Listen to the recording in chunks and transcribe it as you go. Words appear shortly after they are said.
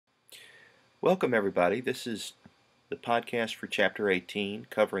Welcome, everybody. This is the podcast for Chapter 18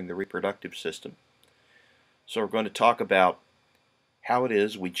 covering the reproductive system. So, we're going to talk about how it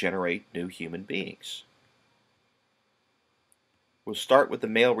is we generate new human beings. We'll start with the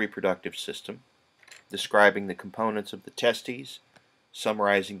male reproductive system, describing the components of the testes,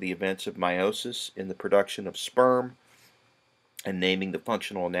 summarizing the events of meiosis in the production of sperm, and naming the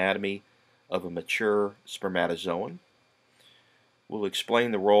functional anatomy of a mature spermatozoon. We'll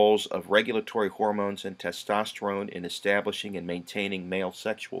explain the roles of regulatory hormones and testosterone in establishing and maintaining male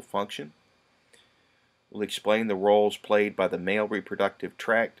sexual function. We'll explain the roles played by the male reproductive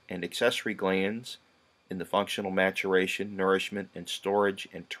tract and accessory glands in the functional maturation, nourishment, and storage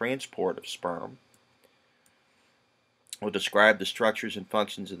and transport of sperm. We'll describe the structures and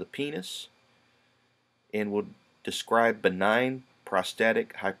functions of the penis, and we'll describe benign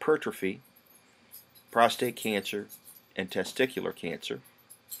prostatic hypertrophy, prostate cancer, and testicular cancer.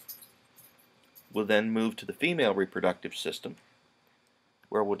 We'll then move to the female reproductive system,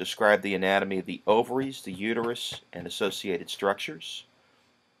 where we'll describe the anatomy of the ovaries, the uterus, and associated structures.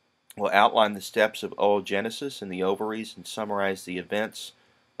 We'll outline the steps of oogenesis in the ovaries and summarize the events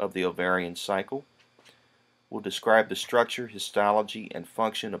of the ovarian cycle. We'll describe the structure, histology, and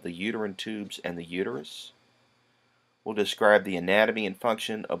function of the uterine tubes and the uterus. We'll describe the anatomy and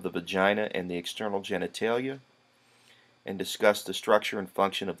function of the vagina and the external genitalia, and discuss the structure and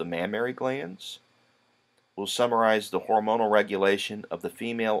function of the mammary glands. We'll summarize the hormonal regulation of the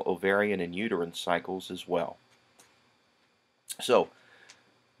female ovarian and uterine cycles as well. So,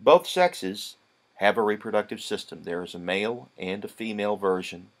 both sexes have a reproductive system. There is a male and a female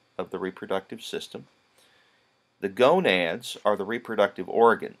version of the reproductive system. The gonads are the reproductive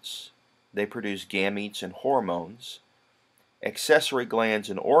organs. They produce gametes and hormones. Accessory glands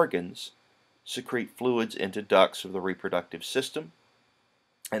and organs secrete fluids into ducts of the reproductive system,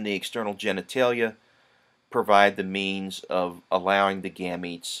 and the external genitalia provide the means of allowing the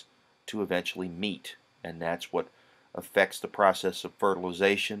gametes to eventually meet, and that's what affects the process of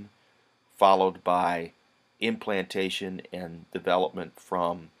fertilization, followed by implantation and development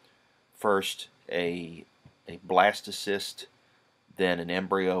from first a blastocyst, then an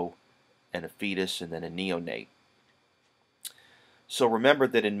embryo, and a fetus, and then a neonate. So remember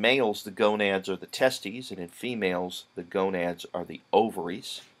that in males the gonads are the testes, and in females the gonads are the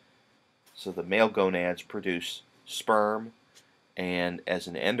ovaries. So the male gonads produce sperm, and as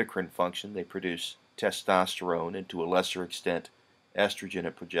an endocrine function they produce testosterone and to a lesser extent estrogen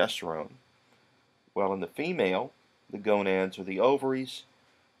and progesterone. While in the female, the gonads are the ovaries.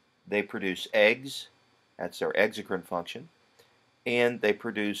 They produce eggs, that's their exocrine function, and they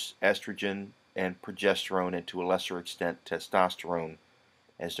produce estrogen and progesterone and to a lesser extent testosterone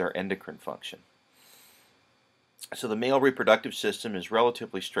as their endocrine function. So the male reproductive system is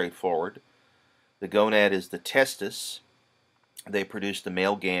relatively straightforward. The gonad is the testis. They produce the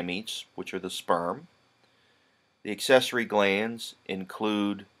male gametes, which are the sperm. The accessory glands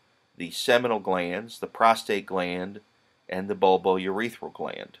include the seminal glands, the prostate gland, and the bulbourethral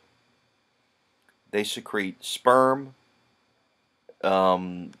gland. They secrete sperm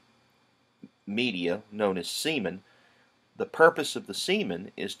media known as semen. The purpose of the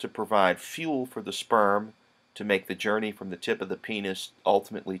semen is to provide fuel for the sperm to make the journey from the tip of the penis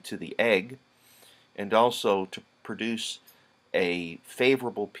ultimately to the egg, and also to produce a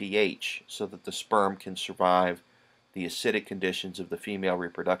favorable pH so that the sperm can survive the acidic conditions of the female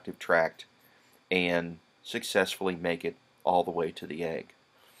reproductive tract and successfully make it all the way to the egg.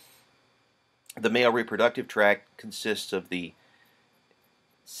 The male reproductive tract consists of the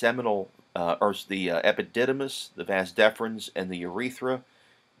epididymis, the vas deferens, and the urethra,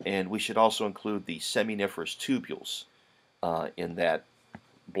 and we should also include the seminiferous tubules in that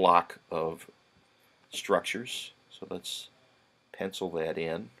block of structures. So let's pencil that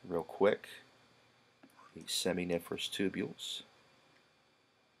in real quick. The seminiferous tubules.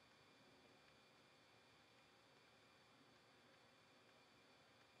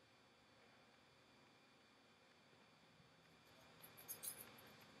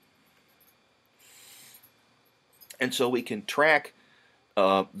 And so we can track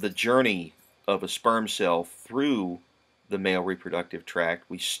the journey of a sperm cell through the male reproductive tract.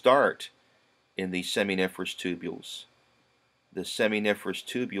 We start in the seminiferous tubules. The seminiferous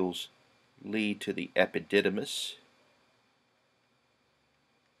tubules lead to the epididymis,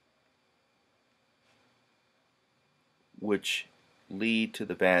 which lead to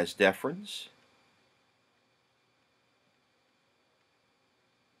the vas deferens,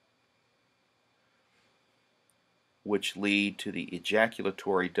 which lead to the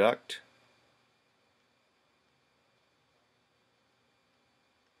ejaculatory duct,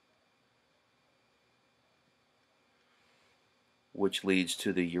 which leads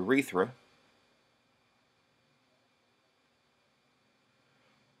to the urethra,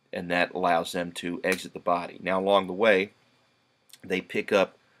 and that allows them to exit the body. Now, along the way, they pick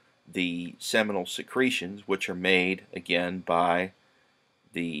up the seminal secretions, which are made, again, by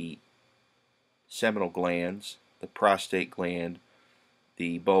the seminal glands, the prostate gland,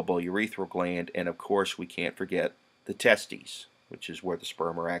 the bulbourethral gland, and of course we can't forget the testes, which is where the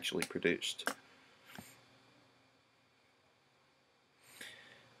sperm are actually produced.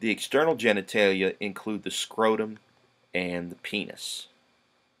 The external genitalia include the scrotum and the penis.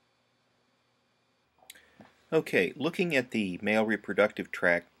 Okay, looking at the male reproductive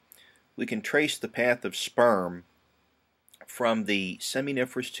tract, we can trace the path of sperm from the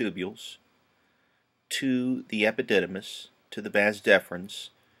seminiferous tubules to the epididymis, to the vas deferens,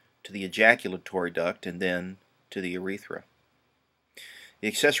 to the ejaculatory duct, and then to the urethra. The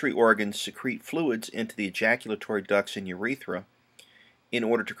accessory organs secrete fluids into the ejaculatory ducts and urethra in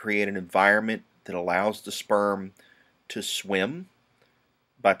order to create an environment that allows the sperm to swim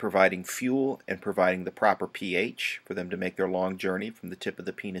by providing fuel and providing the proper pH for them to make their long journey from the tip of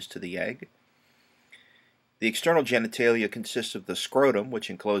the penis to the egg. The external genitalia consists of the scrotum, which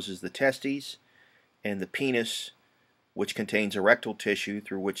encloses the testes, and the penis, which contains erectile tissue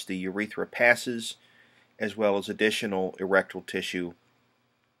through which the urethra passes, as well as additional erectile tissue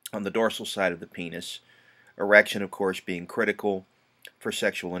on the dorsal side of the penis, erection, of course, being critical for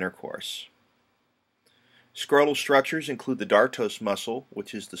sexual intercourse. Scrotal structures include the dartos muscle,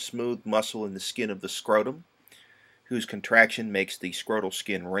 which is the smooth muscle in the skin of the scrotum, whose contraction makes the scrotal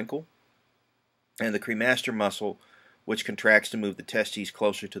skin wrinkle, and the cremaster muscle, which contracts to move the testes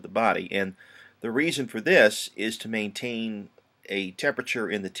closer to the body. And the reason for this is to maintain a temperature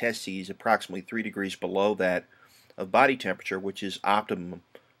in the testes approximately 3 degrees below that of body temperature, which is optimum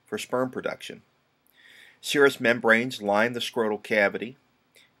for sperm production. Serous membranes line the scrotal cavity,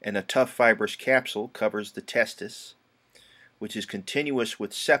 and a tough fibrous capsule covers the testis, which is continuous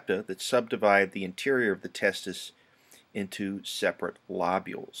with septa that subdivide the interior of the testis into separate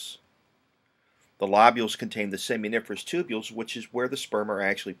lobules. The lobules contain the seminiferous tubules, which is where the sperm are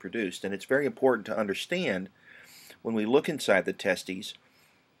actually produced. And it's very important to understand when we look inside the testes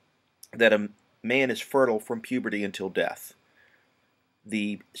that a man is fertile from puberty until death.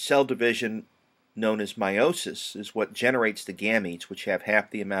 The cell division known as meiosis is what generates the gametes, which have half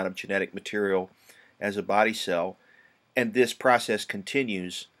the amount of genetic material as a body cell, and this process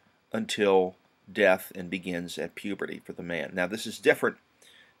continues until death and begins at puberty for the man. Now, this is different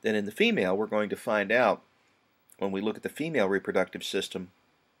than in the female. We're going to find out when we look at the female reproductive system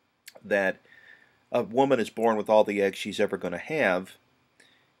that a woman is born with all the eggs she's ever going to have,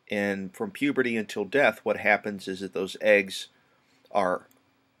 and from puberty until death, what happens is that those eggs are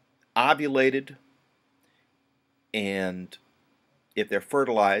ovulated, and if they're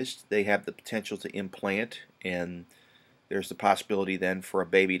fertilized, they have the potential to implant, and there's the possibility then for a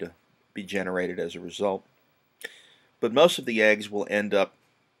baby to be generated as a result. But most of the eggs will end up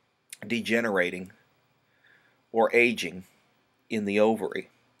degenerating or aging in the ovary.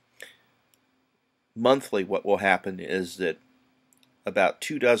 Monthly, what will happen is that about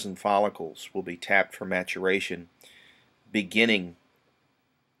 24 follicles will be tapped for maturation, beginning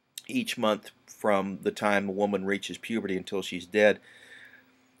each month from the time a woman reaches puberty until she's dead.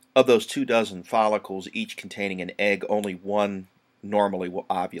 Of those 24 follicles, each containing an egg, only one normally will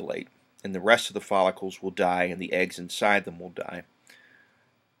ovulate, and the rest of the follicles will die and the eggs inside them will die.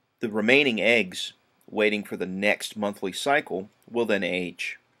 The remaining eggs, waiting for the next monthly cycle, will then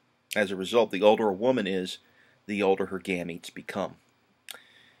age. As a result, the older a woman is, the older her gametes become.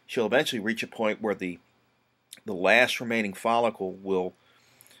 She'll eventually reach a point where the last remaining follicle will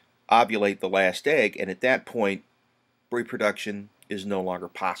ovulate the last egg, and at that point, reproduction is no longer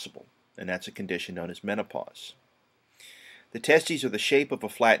possible, and that's a condition known as menopause. The testes are the shape of a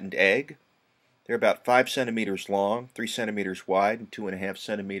flattened egg. They're about 5 centimeters long, 3 centimeters wide, and 2.5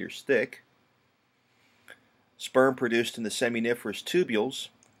 centimeters thick. Sperm produced in the seminiferous tubules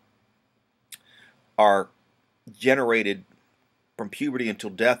are generated from puberty until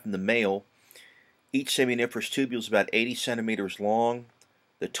death in the male. Each seminiferous tubule is about 80 centimeters long.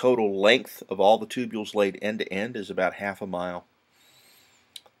 The total length of all the tubules laid end to end is about half a mile.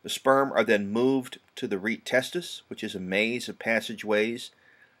 The sperm are then moved to the rete testis, which is a maze of passageways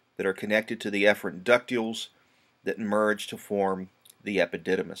that are connected to the efferent ductules that merge to form the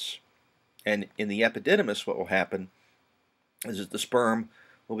epididymis. And in the epididymis, what will happen is that the sperm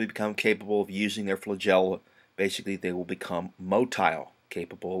will become capable of using their flagella. Basically, they will become motile,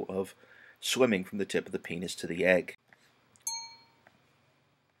 capable of swimming from the tip of the penis to the egg.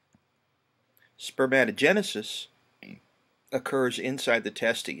 Spermatogenesis occurs inside the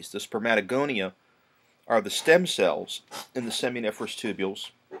testes. The spermatogonia are the stem cells in the seminiferous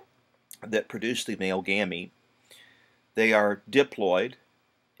tubules that produce the male gamete. They are diploid,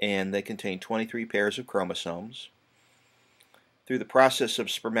 and they contain 23 pairs of chromosomes. Through the process of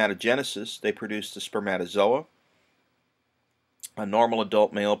spermatogenesis, they produce the spermatozoa. A normal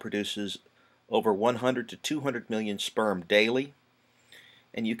adult male produces over 100 to 200 million sperm daily,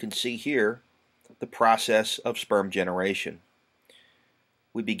 and you can see here the process of sperm generation.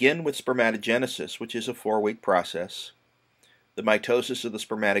 We begin with spermatogenesis, which is a 4-week process. The mitosis of the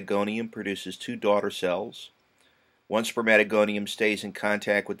spermatogonium produces 2 daughter cells. One spermatogonium stays in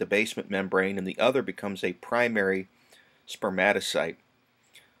contact with the basement membrane, and the other becomes a primary spermatocyte,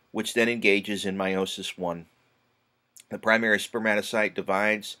 which then engages in meiosis I. The primary spermatocyte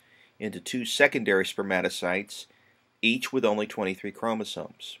divides into 2 secondary spermatocytes, each with only 23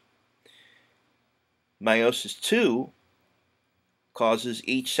 chromosomes. Meiosis II causes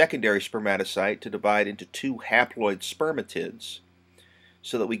each secondary spermatocyte to divide into 2 haploid spermatids,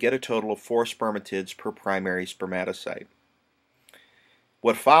 so that we get a total of 4 spermatids per primary spermatocyte.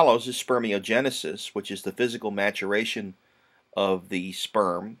 What follows is spermiogenesis, which is the physical maturation of the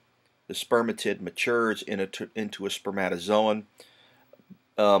sperm. The spermatid matures into a spermatozoon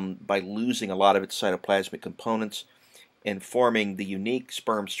by losing a lot of its cytoplasmic components and forming the unique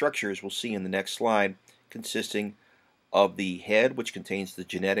sperm structures we'll see in the next slide, consisting of the head, which contains the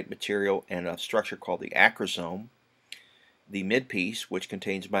genetic material and a structure called the acrosome, the midpiece, which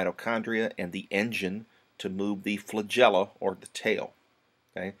contains mitochondria, and the engine to move the flagella, or the tail.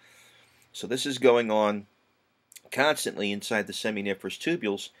 Okay? So this is going on constantly inside the seminiferous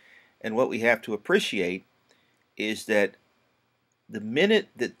tubules, and what we have to appreciate is that the minute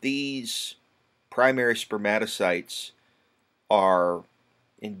that these primary spermatocytes are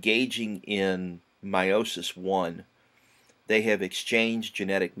engaging in meiosis I, they have exchanged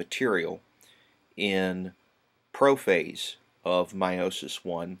genetic material in prophase of meiosis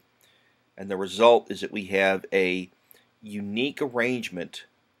I, and the result is that we have a unique arrangement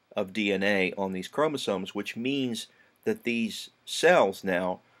of DNA on these chromosomes, which means that these cells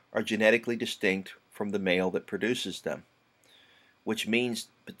now are genetically distinct from the male that produces them, which means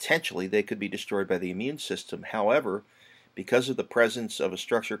potentially they could be destroyed by the immune system. However, because of the presence of a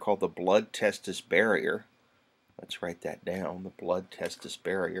structure called the blood-testis barrier, let's write that down, the blood-testis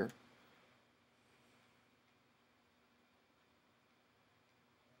barrier,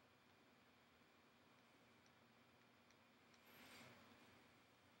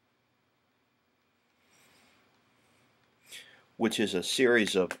 which is a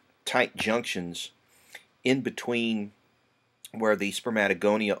series of tight junctions in between where the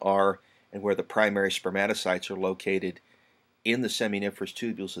spermatogonia are and where the primary spermatocytes are located in the seminiferous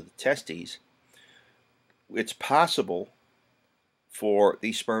tubules of the testes. It's possible for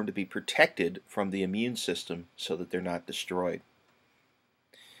these sperm to be protected from the immune system so that they're not destroyed.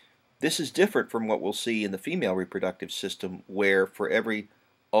 This is different from what we'll see in the female reproductive system, where for every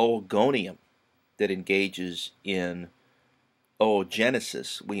oogonium that engages in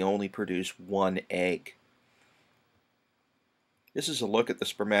oogenesis, we only produce 1 egg. This is a look at the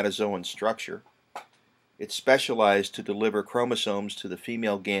spermatozoan structure. It's specialized to deliver chromosomes to the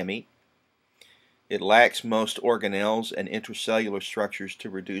female gamete. It lacks most organelles and intracellular structures to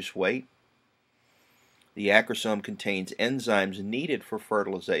reduce weight. The acrosome contains enzymes needed for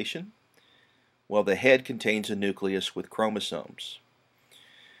fertilization, while the head contains a nucleus with chromosomes.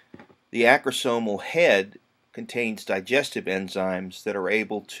 The acrosomal head contains digestive enzymes that are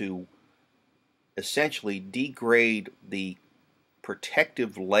able to essentially degrade the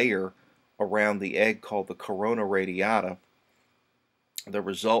protective layer around the egg called the corona radiata, the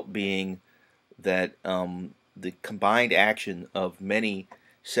result being that the combined action of many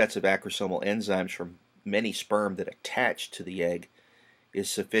sets of acrosomal enzymes from many sperm that attach to the egg is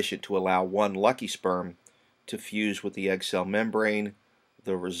sufficient to allow one lucky sperm to fuse with the egg cell membrane,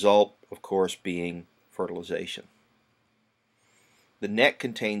 the result, of course, being fertilization. The neck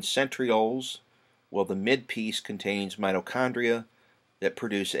contains centrioles, while the midpiece contains mitochondria that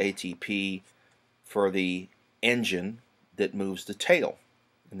produce ATP for the engine that moves the tail.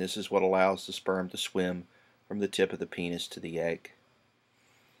 And this is what allows the sperm to swim from the tip of the penis to the egg.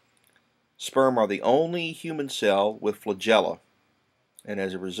 Sperm are the only human cell with flagella, and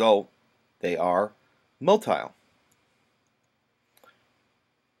as a result, they are motile.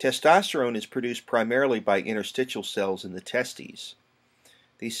 Testosterone is produced primarily by interstitial cells in the testes.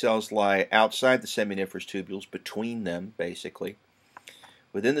 These cells lie outside the seminiferous tubules, between them, basically.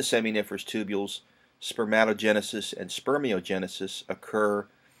 Within the seminiferous tubules, spermatogenesis and spermiogenesis occur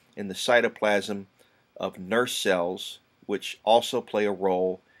in the cytoplasm of nurse cells, which also play a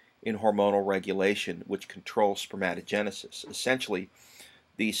role in hormonal regulation, which controls spermatogenesis. Essentially,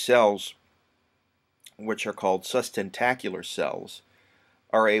 these cells, which are called sustentacular cells,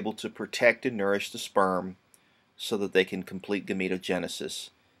 are able to protect and nourish the sperm so that they can complete gametogenesis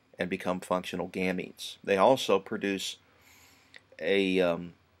and become functional gametes. They also produce a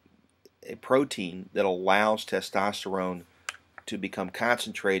protein that allows testosterone to become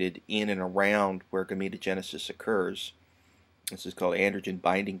concentrated in and around where gametogenesis occurs. This is called androgen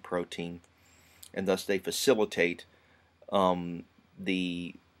binding protein, and thus they facilitate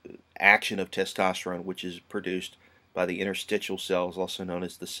the action of testosterone, which is produced by the interstitial cells, also known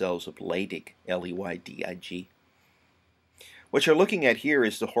as the cells of Leydig, L-E-Y-D-I-G. What you're looking at here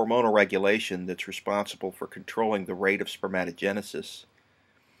is the hormonal regulation that's responsible for controlling the rate of spermatogenesis.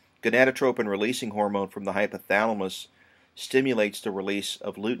 Gonadotropin-releasing hormone from the hypothalamus stimulates the release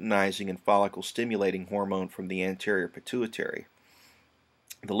of luteinizing and follicle-stimulating hormone from the anterior pituitary.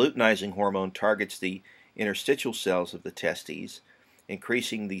 The luteinizing hormone targets the interstitial cells of the testes,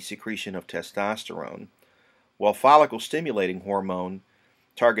 increasing the secretion of testosterone, while follicle-stimulating hormone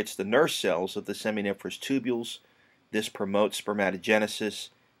targets the nurse cells of the seminiferous tubules. This promotes spermatogenesis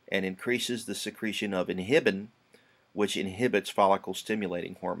and increases the secretion of inhibin, which inhibits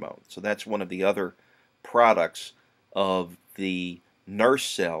follicle-stimulating hormone. So that's one of the other products of the nurse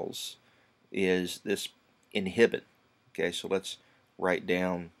cells, is this inhibin. Okay, so let's write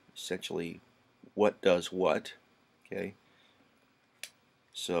down essentially what does what. Okay,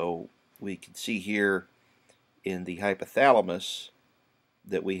 so we can see here in the hypothalamus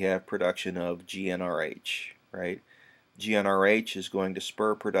that we have production of GnRH, right? GnRH is going to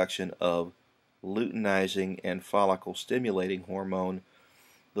spur production of luteinizing and follicle-stimulating hormone.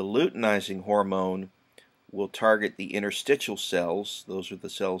 The luteinizing hormone will target the interstitial cells. Those are the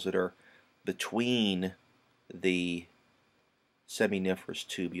cells that are between the seminiferous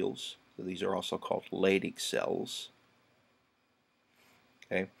tubules. So these are also called Leydig cells.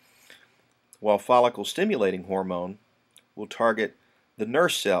 Okay. While follicle-stimulating hormone will target the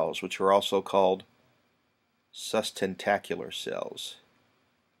nurse cells, which are also called sustentacular cells.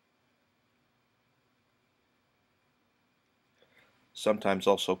 Sometimes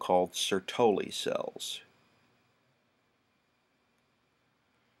also called Sertoli cells.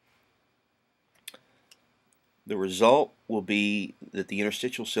 The result will be that the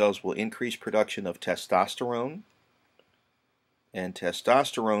interstitial cells will increase production of testosterone, and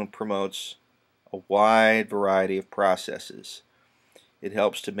testosterone promotes a wide variety of processes. It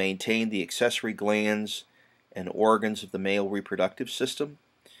helps to maintain the accessory glands and organs of the male reproductive system.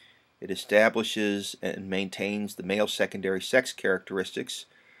 It establishes and maintains the male secondary sex characteristics,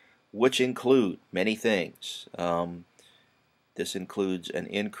 which include many things. This includes an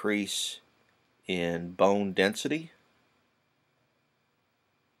increase in bone density,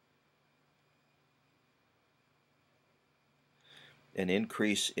 an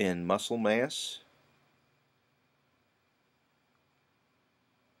increase in muscle mass,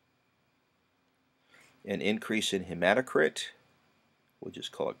 an increase in hematocrit, we'll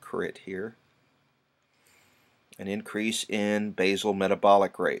just call it crit here, an increase in basal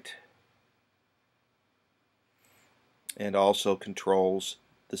metabolic rate, and also controls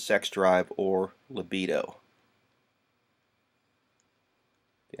the sex drive or libido.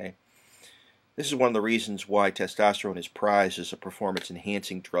 Okay. This is one of the reasons why testosterone is prized as a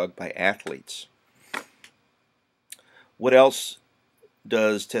performance-enhancing drug by athletes. What else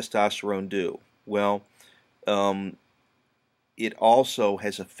does testosterone do? Well, it also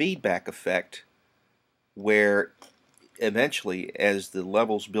has a feedback effect where eventually, as the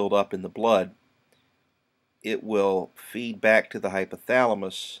levels build up in the blood, it will feed back to the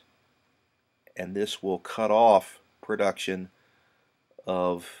hypothalamus, and this will cut off production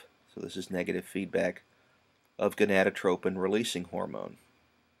of, so this is negative feedback, of gonadotropin releasing hormone.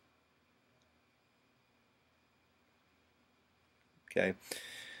 Okay.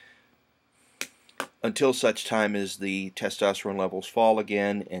 Until such time as the testosterone levels fall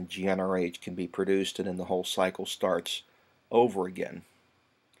again and GnRH can be produced, and then the whole cycle starts over again.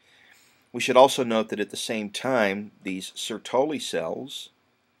 We should also note that at the same time, these Sertoli cells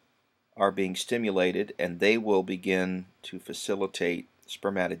are being stimulated, and they will begin to facilitate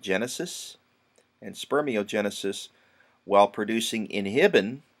spermatogenesis and spermiogenesis while producing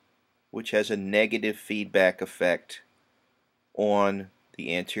inhibin, which has a negative feedback effect on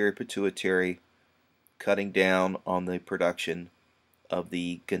the anterior pituitary, cutting down on the production of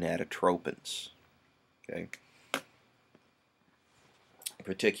the gonadotropins, okay,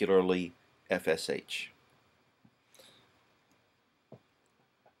 particularly FSH.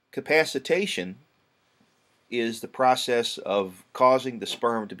 Capacitation is the process of causing the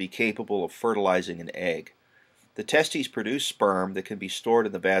sperm to be capable of fertilizing an egg. The testes produce sperm that can be stored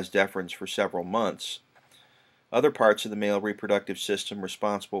in the vas deferens for several months. Other parts of the male reproductive system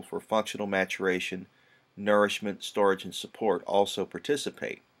responsible for functional maturation, nourishment, storage, and support also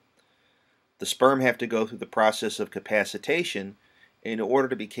participate. The sperm have to go through the process of capacitation in order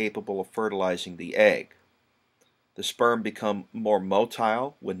to be capable of fertilizing the egg. The sperm become more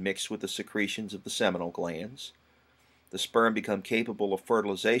motile when mixed with the secretions of the seminal glands. The sperm become capable of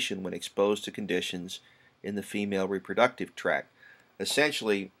fertilization when exposed to conditions in the female reproductive tract.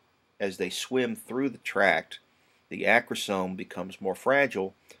 Essentially, as they swim through the tract, the acrosome becomes more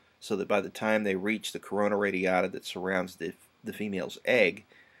fragile so that by the time they reach the corona radiata that surrounds the female's egg,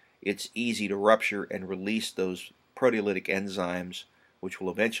 it's easy to rupture and release those proteolytic enzymes which will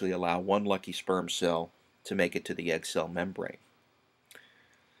eventually allow one lucky sperm cell to make it to the egg cell membrane.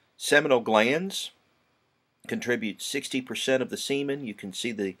 Seminal glands contribute 60% of the semen. You can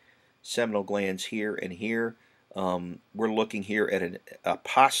see the seminal glands here and here. We're looking here at a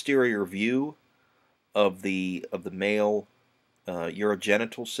posterior view of the male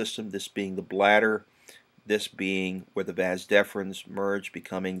urogenital system, this being the bladder, this being where the vas deferens merge,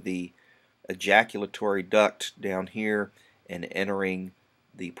 becoming the ejaculatory duct down here and entering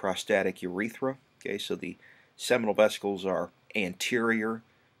the prostatic urethra. Okay, so the seminal vesicles are anterior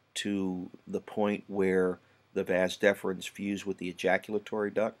to the point where the vas deferens fuse with the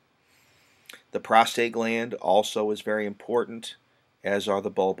ejaculatory duct. The prostate gland also is very important, as are the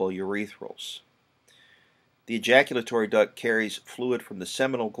bulbourethral. The ejaculatory duct carries fluid from the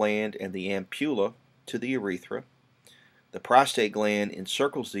seminal gland and the ampulla to the urethra. The prostate gland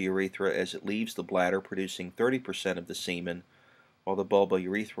encircles the urethra as it leaves the bladder, producing 30% of the semen, while the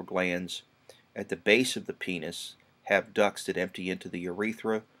bulbourethral glands at the base of the penis have ducts that empty into the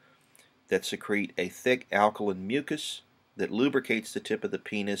urethra that secrete a thick alkaline mucus that lubricates the tip of the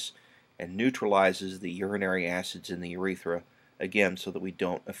penis and neutralizes the urinary acids in the urethra, again, so that we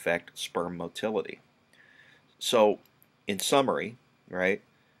don't affect sperm motility. So, in summary, right,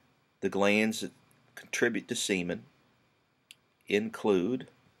 the glands that contribute to semen include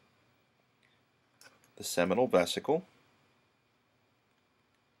the seminal vesicle,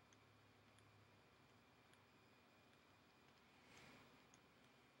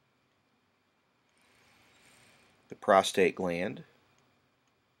 the prostate gland,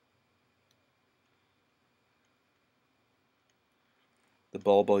 the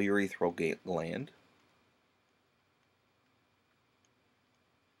bulbourethral gland,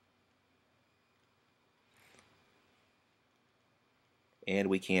 and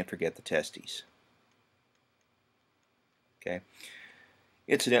we can't forget the testes. Okay.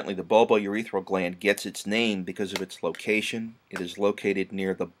 Incidentally, the bulbourethral gland gets its name because of its location. It is located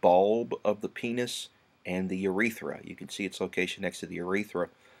near the bulb of the penis and the urethra. You can see its location next to the urethra.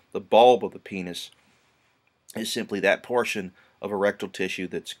 The bulb of the penis is simply that portion of erectile tissue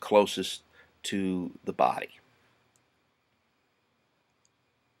that's closest to the body.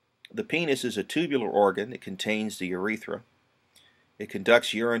 The penis is a tubular organ that contains the urethra. It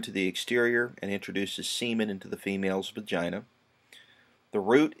conducts urine to the exterior and introduces semen into the female's vagina. The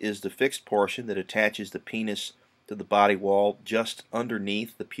root is the fixed portion that attaches the penis to the body wall just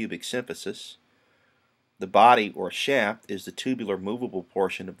underneath the pubic symphysis. The body, or shaft, is the tubular movable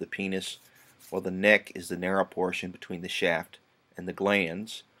portion of the penis, while the neck is the narrow portion between the shaft and the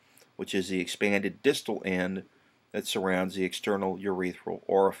glands, which is the expanded distal end that surrounds the external urethral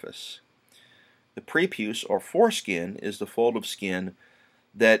orifice. The prepuce, or foreskin, is the fold of skin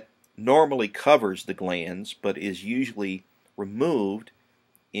that normally covers the glands, but is usually removed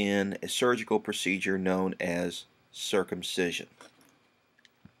in a surgical procedure known as circumcision.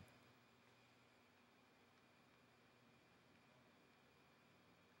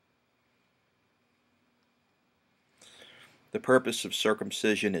 The purpose of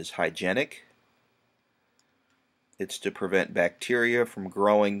circumcision is hygienic. It's to prevent bacteria from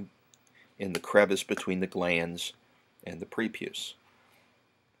growing in the crevice between the glands and the prepuce.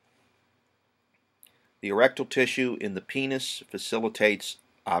 The erectile tissue in the penis facilitates,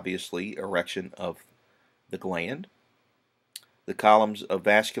 obviously, erection of the gland. The columns of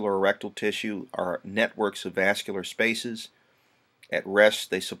vascular erectile tissue are networks of vascular spaces. At rest,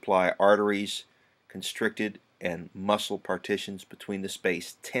 they supply arteries, constricted and muscle partitions between the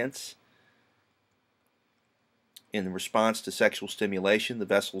space tense. In response to sexual stimulation, the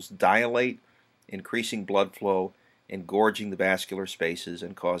vessels dilate, increasing blood flow, engorging the vascular spaces,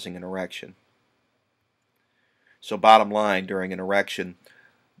 and causing an erection. So bottom line, during an erection,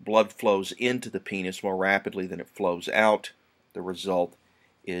 blood flows into the penis more rapidly than it flows out. The result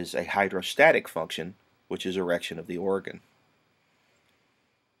is a hydrostatic function, which is erection of the organ.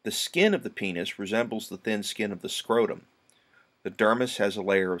 The skin of the penis resembles the thin skin of the scrotum. The dermis has a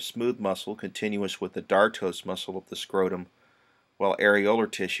layer of smooth muscle continuous with the dartos muscle of the scrotum, while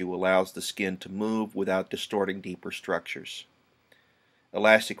areolar tissue allows the skin to move without distorting deeper structures.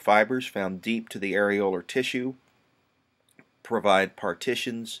 Elastic fibers found deep to the areolar tissue provide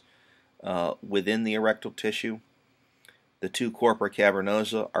partitions within the erectile tissue. The two corpora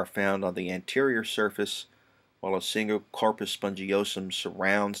cavernosa are found on the anterior surface, while a single corpus spongiosum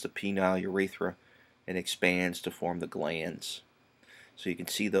surrounds the penile urethra and expands to form the glands. So you can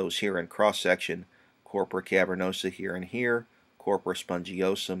see those here in cross-section, corpora cavernosa here and here, corpora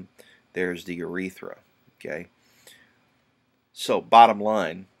spongiosum, there's the urethra. Okay. So bottom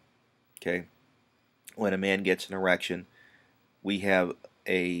line, okay, when a man gets an erection, we have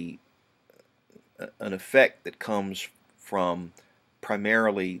an effect that comes from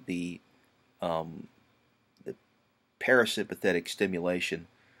primarily the parasympathetic stimulation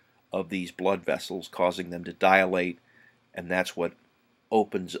of these blood vessels, causing them to dilate, and that's what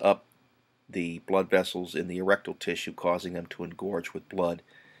opens up the blood vessels in the erectile tissue, causing them to engorge with blood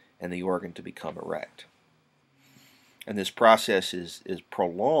and the organ to become erect. And this process is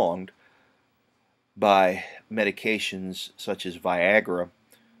prolonged by medications such as Viagra,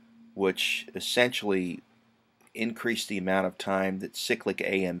 which essentially increase the amount of time that cyclic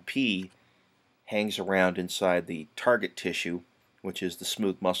AMP hangs around inside the target tissue, which is the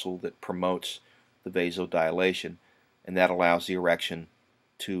smooth muscle that promotes the vasodilation, and that allows the erection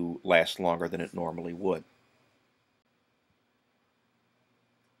to last longer than it normally would.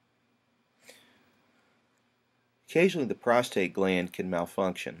 Occasionally the prostate gland can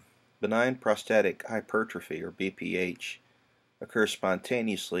malfunction. Benign prostatic hypertrophy, or BPH, occurs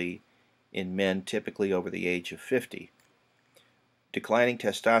spontaneously in men typically over the age of 50. Declining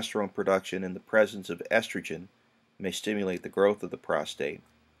testosterone production in the presence of estrogen may stimulate the growth of the prostate.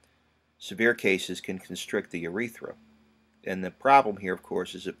 Severe cases can constrict the urethra. And the problem here, of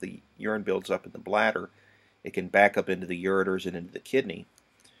course, is if the urine builds up in the bladder, it can back up into the ureters and into the kidney,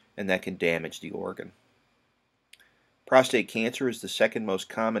 and that can damage the organ. Prostate cancer is the second most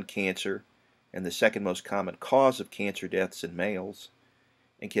common cancer and the second most common cause of cancer deaths in males,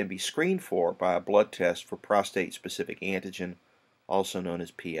 and can be screened for by a blood test for prostate-specific antigen, also known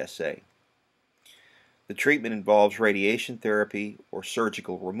as PSA. The treatment involves radiation therapy or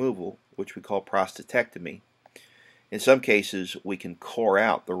surgical removal, which we call prostatectomy. In some cases, we can core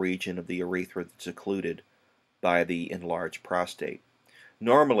out the region of the urethra that's occluded by the enlarged prostate.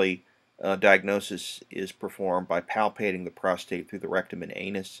 Normally, diagnosis is performed by palpating the prostate through the rectum and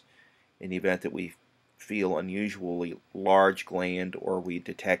anus. In the event that we feel unusually large gland or we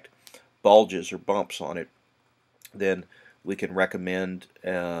detect bulges or bumps on it, then we can recommend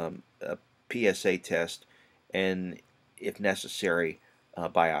a PSA test and, if necessary,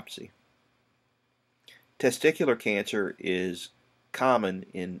 biopsy. Testicular cancer is common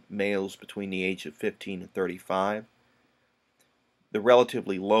in males between the age of 15 and 35. The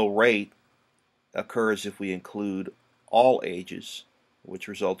relatively low rate occurs if we include all ages, which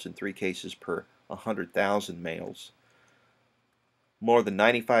results in 3 cases per 100,000 males. More than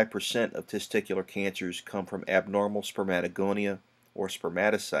 95% of testicular cancers come from abnormal spermatogonia or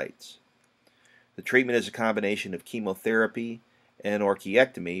spermatocytes. The treatment is a combination of chemotherapy and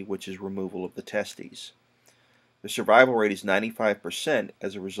orchiectomy, which is removal of the testes. The survival rate is 95%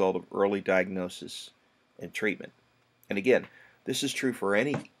 as a result of early diagnosis and treatment. And again, this is true for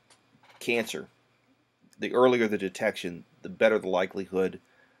any cancer. The earlier the detection, the better the likelihood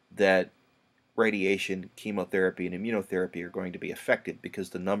that radiation, chemotherapy, and immunotherapy are going to be effective, because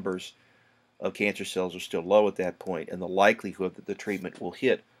the numbers of cancer cells are still low at that point, and the likelihood that the treatment will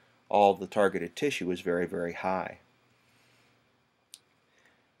hit all of the targeted tissue is very, very high.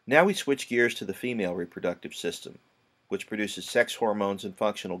 Now we switch gears to the female reproductive system, which produces sex hormones and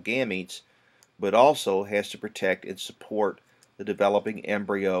functional gametes, but also has to protect and support the developing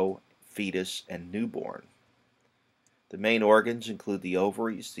embryo, fetus, and newborn. The main organs include the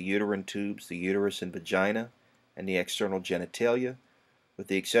ovaries, the uterine tubes, the uterus and vagina, and the external genitalia, with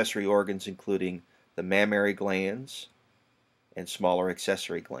the accessory organs including the mammary glands and smaller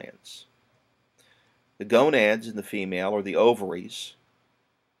accessory glands. The gonads in the female are the ovaries,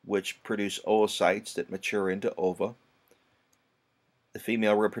 which produce oocytes that mature into ova. The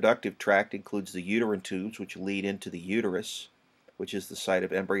female reproductive tract includes the uterine tubes, which lead into the uterus, which is the site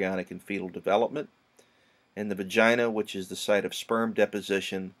of embryonic and fetal development, and the vagina, which is the site of sperm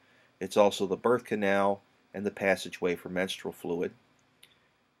deposition. It's also the birth canal and the passageway for menstrual fluid.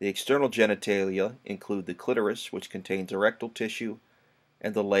 The external genitalia include the clitoris, which contains erectile tissue,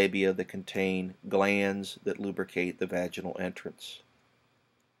 and the labia that contain glands that lubricate the vaginal entrance.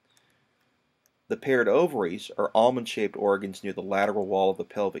 The paired ovaries are almond-shaped organs near the lateral wall of the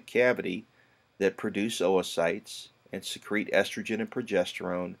pelvic cavity that produce oocytes and secrete estrogen and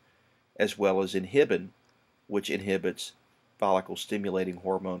progesterone, as well as inhibin, which inhibits follicle-stimulating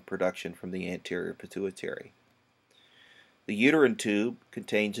hormone production from the anterior pituitary. The uterine tube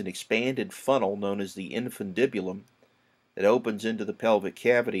contains an expanded funnel known as the infundibulum that opens into the pelvic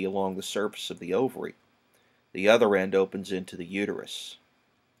cavity along the surface of the ovary. The other end opens into the uterus.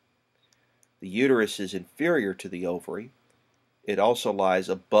 The uterus is inferior to the ovary. It also lies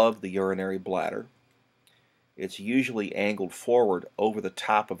above the urinary bladder. It's usually angled forward over the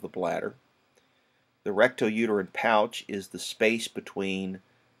top of the bladder. The rectouterine pouch is the space between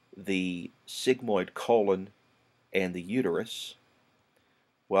the sigmoid colon and the uterus,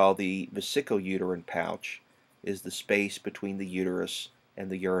 while the vesicouterine pouch is the space between the uterus and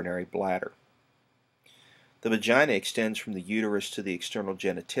the urinary bladder. The vagina extends from the uterus to the external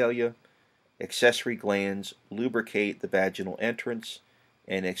genitalia. Accessory glands lubricate the vaginal entrance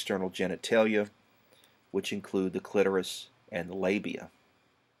and external genitalia, which include the clitoris and the labia.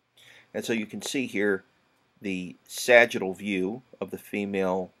 And so you can see here the sagittal view of the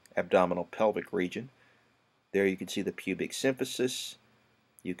female abdominal pelvic region. There you can see the pubic symphysis,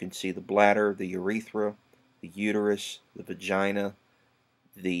 you can see the bladder, the urethra, the uterus, the vagina,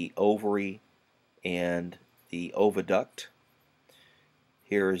 the ovary, and the oviduct.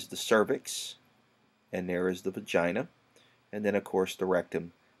 Here is the cervix, and there is the vagina, and then of course the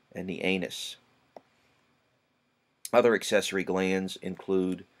rectum and the anus. Other accessory glands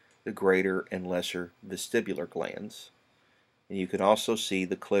include the greater and lesser vestibular glands, and you can also see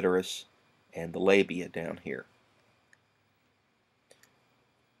the clitoris and the labia down here.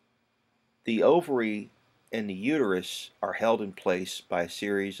 The ovary and the uterus are held in place by a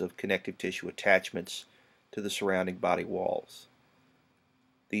series of connective tissue attachments to the surrounding body walls.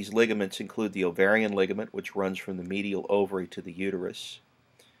 These ligaments include the ovarian ligament, which runs from the medial ovary to the uterus,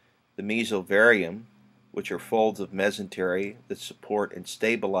 the mesovarium, which are folds of mesentery that support and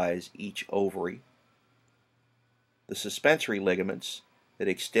stabilize each ovary, the suspensory ligaments that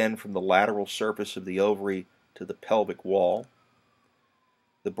extend from the lateral surface of the ovary to the pelvic wall,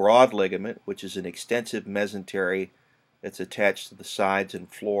 the broad ligament, which is an extensive mesentery that's attached to the sides and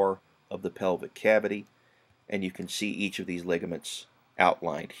floor of the pelvic cavity, and you can see each of these ligaments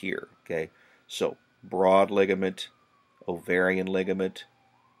outlined here. Okay, so broad ligament, ovarian ligament,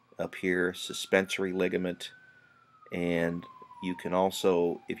 up here suspensory ligament, and you can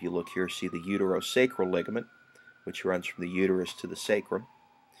also, if you look here, see the uterosacral ligament, which runs from the uterus to the sacrum.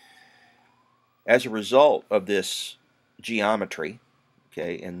 As a result of this geometry,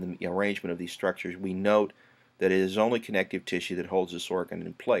 okay, and the arrangement of these structures, we note that it is only connective tissue that holds this organ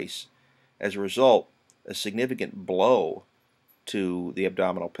in place. As a result, a significant blow to the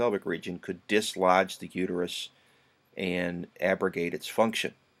abdominal pelvic region could dislodge the uterus and abrogate its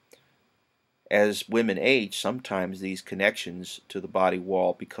function. As women age, sometimes these connections to the body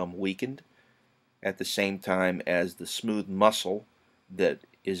wall become weakened at the same time as the smooth muscle that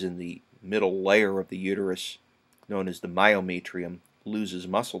is in the middle layer of the uterus, known as the myometrium, loses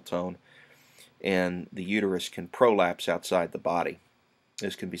muscle tone, and the uterus can prolapse outside the body.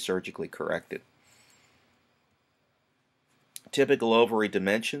 This can be surgically corrected. Typical ovary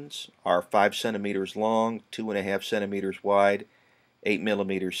dimensions are 5 centimeters long, 2.5 centimeters wide, 8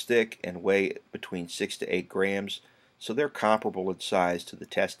 millimeters thick, and weigh between 6 to 8 grams, so they're comparable in size to the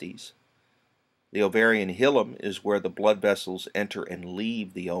testes. The ovarian hilum is where the blood vessels enter and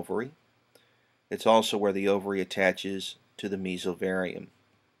leave the ovary. It's also where the ovary attaches to the mesovarium.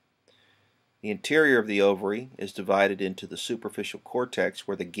 The interior of the ovary is divided into the superficial cortex,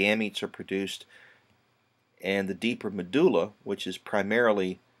 where the gametes are produced, and the deeper medulla, which is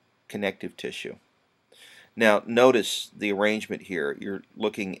primarily connective tissue. Now notice the arrangement here. You're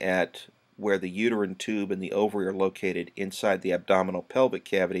looking at where the uterine tube and the ovary are located inside the abdominal pelvic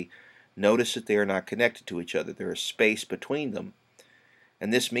cavity. Notice that they are not connected to each other. There is space between them.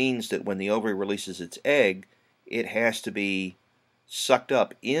 And this means that when the ovary releases its egg, it has to be sucked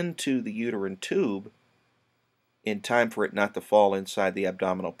up into the uterine tube in time for it not to fall inside the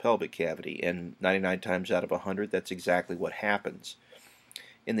abdominal pelvic cavity. And 99 times out of 100, that's exactly what happens.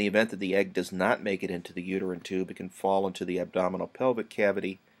 In the event that the egg does not make it into the uterine tube, it can fall into the abdominal pelvic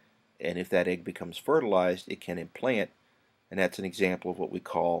cavity, and if that egg becomes fertilized, it can implant, and that's an example of what we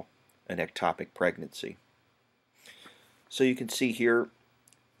call an ectopic pregnancy. So you can see here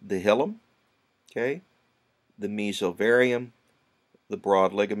the hilum, okay, the mesovarium, the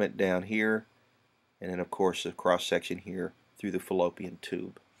broad ligament down here, and then of course the cross section here through the fallopian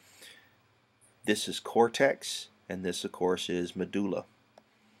tube. This is cortex, and this, of course, is medulla.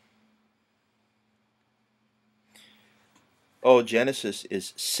 Oogenesis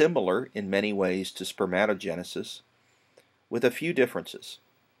is similar in many ways to spermatogenesis, with a few differences.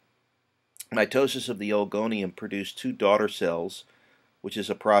 Mitosis of the oogonium produces two daughter cells, which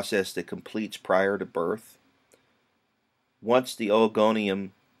is a process that completes prior to birth. Once the oogonium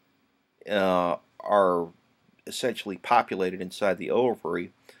are essentially populated inside the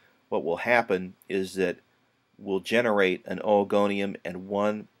ovary, what will happen is that we'll generate an oogonium and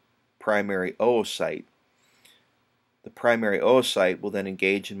one primary oocyte. The primary oocyte will then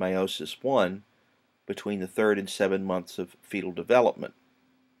engage in meiosis I between the 3rd and 7th months of fetal development.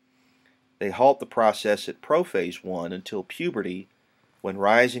 They halt the process at prophase I until puberty, when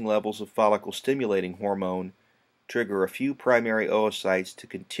rising levels of follicle-stimulating hormone trigger a few primary oocytes to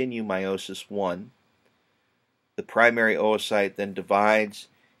continue meiosis I. The primary oocyte then divides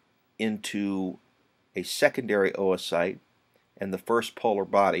into a secondary oocyte and the first polar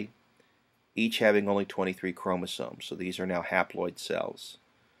body, each having only 23 chromosomes. So these are now haploid cells.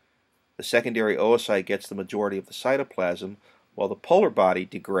 The secondary oocyte gets the majority of the cytoplasm, while the polar body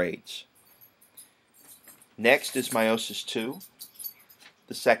degrades. Next is meiosis II.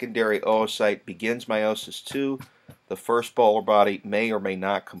 The secondary oocyte begins meiosis II. The first polar body may or may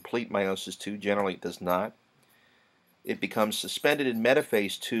not complete meiosis II. Generally, it does not. It becomes suspended in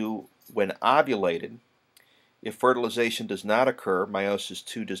metaphase II when ovulated. If fertilization does not occur, meiosis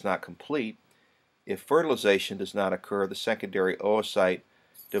II does not complete. If fertilization does not occur, the secondary oocyte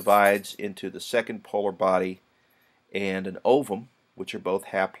divides into the second polar body and an ovum, which are both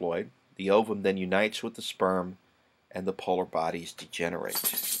haploid. The ovum then unites with the sperm, and the polar bodies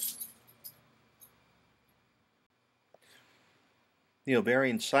degenerate. The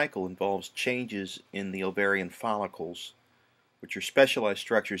ovarian cycle involves changes in the ovarian follicles, which are specialized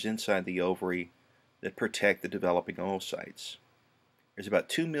structures inside the ovary that protect the developing oocytes. There's about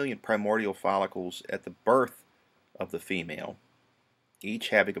 2 million primordial follicles at the birth of the female, each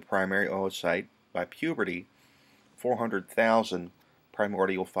having a primary oocyte. By puberty, 400,000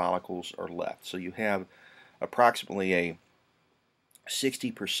 primordial follicles are left. So you have approximately a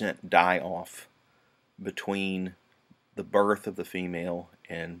 60% die-off between the birth of the female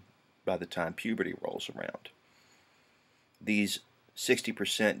and by the time puberty rolls around. These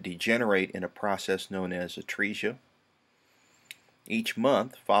 60% degenerate in a process known as atresia. Each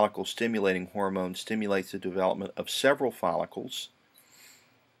month, follicle-stimulating hormone stimulates the development of several follicles.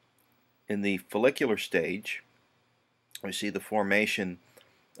 In the follicular stage, we see the formation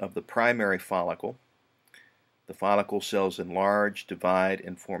of the primary follicle. The follicle cells enlarge, divide,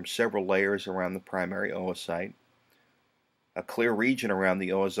 and form several layers around the primary oocyte. A clear region around the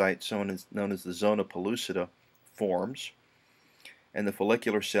oocyte, known as the zona pellucida, forms, and the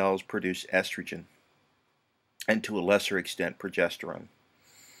follicular cells produce estrogen, and to a lesser extent progesterone.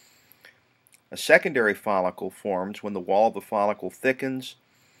 A secondary follicle forms when the wall of the follicle thickens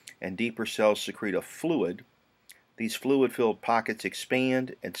and deeper cells secrete a fluid. These fluid-filled pockets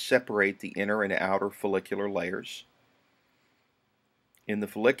expand and separate the inner and outer follicular layers. In the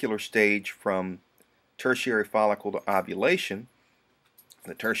follicular stage from tertiary follicle to ovulation,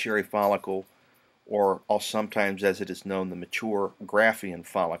 the tertiary follicle, or sometimes as it is known, the mature Graafian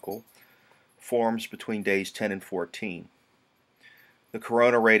follicle, forms between days 10 and 14. The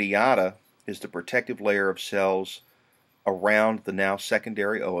corona radiata is the protective layer of cells around the now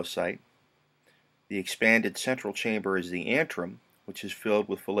secondary oocyte. The expanded central chamber is the antrum, which is filled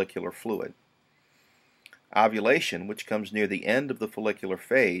with follicular fluid. Ovulation, which comes near the end of the follicular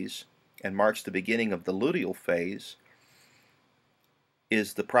phase and marks the beginning of the luteal phase,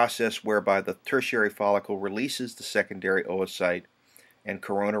 is the process whereby the tertiary follicle releases the secondary oocyte and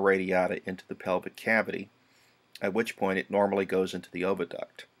corona radiata into the pelvic cavity, at which point it normally goes into the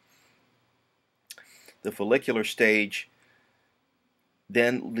oviduct. The follicular stage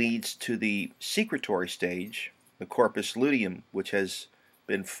then leads to the secretory stage, the corpus luteum, which has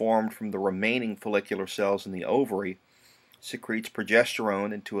been formed from the remaining follicular cells in the ovary, secretes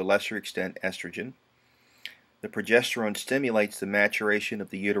progesterone and to a lesser extent estrogen. The progesterone stimulates the maturation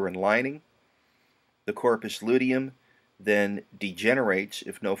of the uterine lining. The corpus luteum then degenerates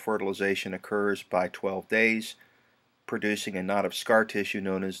if no fertilization occurs by 12 days, producing a knot of scar tissue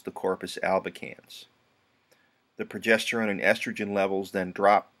known as the corpus albicans. The progesterone and estrogen levels then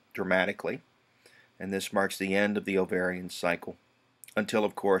drop dramatically, and this marks the end of the ovarian cycle, until,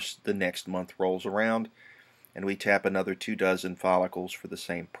 of course, the next month rolls around, and we tap another 24 follicles for the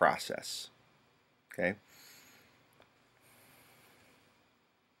same process. Okay?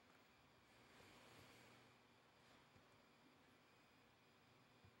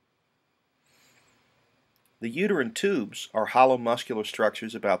 The uterine tubes are hollow muscular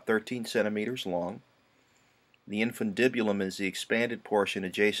structures about 13 centimeters long. The infundibulum is the expanded portion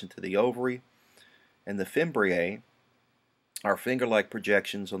adjacent to the ovary, and the fimbriae are finger-like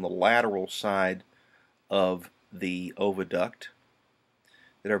projections on the lateral side of the oviduct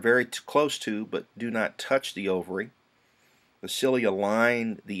that are very close to but do not touch the ovary. The cilia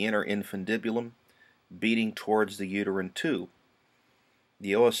line the inner infundibulum, beating towards the uterine tube.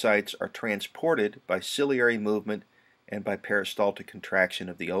 The oocytes are transported by ciliary movement and by peristaltic contraction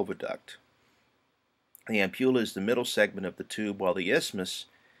of the oviduct. The ampulla is the middle segment of the tube, while the isthmus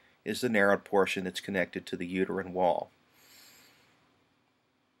is the narrowed portion that's connected to the uterine wall.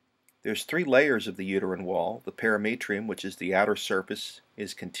 There's 3 layers of the uterine wall. The perimetrium, which is the outer surface,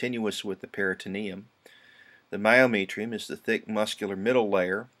 is continuous with the peritoneum. The myometrium is the thick muscular middle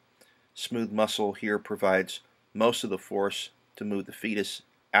layer. Smooth muscle here provides most of the force to move the fetus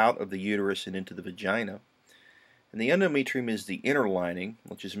out of the uterus and into the vagina. And the endometrium is the inner lining,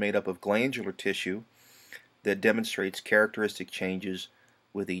 which is made up of glandular tissue that demonstrates characteristic changes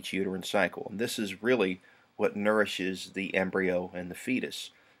with each uterine cycle. And this is really what nourishes the embryo and the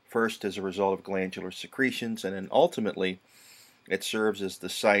fetus. First as a result of glandular secretions, and then ultimately it serves as the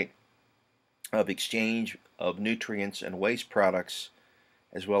site of exchange of nutrients and waste products,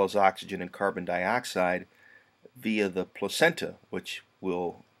 as well as oxygen and carbon dioxide, via the placenta, which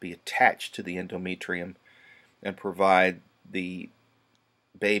will be attached to the endometrium and provide the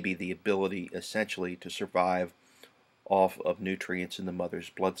baby the ability essentially to survive off of nutrients in the mother's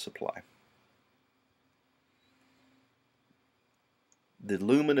blood supply. The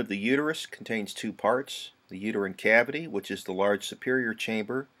lumen of the uterus contains 2 parts: the uterine cavity, which is the large superior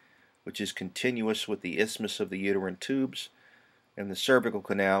chamber, which is continuous with the isthmus of the uterine tubes, and the cervical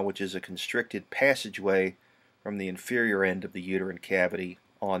canal, which is a constricted passageway from the inferior end of the uterine cavity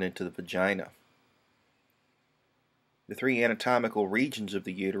on into the vagina. The 3 anatomical regions of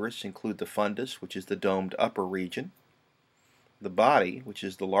the uterus include the fundus, which is the domed upper region, the body, which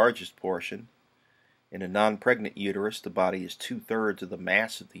is the largest portion. In a non-pregnant uterus, the body is 2/3 of the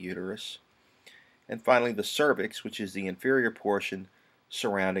mass of the uterus. And finally, the cervix, which is the inferior portion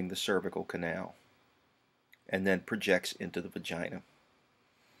surrounding the cervical canal, and then projects into the vagina.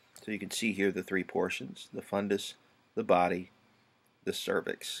 So you can see here the 3 portions: the fundus, the body, the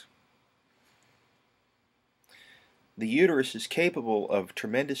cervix. The uterus is capable of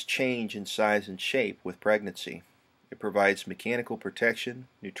tremendous change in size and shape with pregnancy. It provides mechanical protection,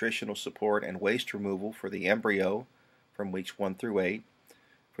 nutritional support, and waste removal for the embryo from weeks 1 through 8,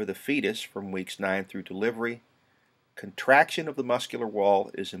 for the fetus from weeks 9 through delivery. Contraction of the muscular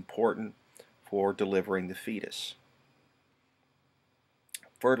wall is important for delivering the fetus.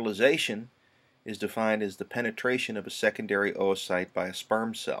 Fertilization is defined as the penetration of a secondary oocyte by a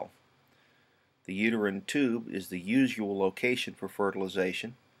sperm cell. The uterine tube is the usual location for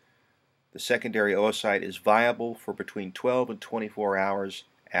fertilization. The secondary oocyte is viable for between 12 and 24 hours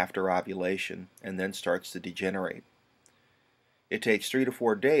after ovulation and then starts to degenerate. It takes 3 to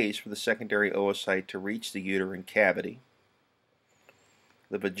 4 days for the secondary oocyte to reach the uterine cavity.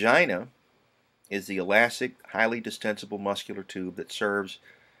 The vagina is the elastic, highly distensible muscular tube that serves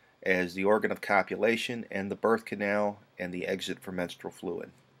as the organ of copulation and the birth canal and the exit for menstrual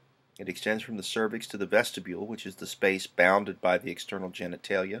fluid. It extends from the cervix to the vestibule, which is the space bounded by the external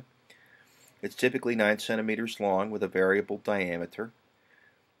genitalia. It's typically 9 centimeters long with a variable diameter.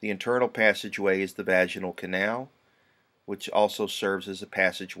 The internal passageway is the vaginal canal, which also serves as a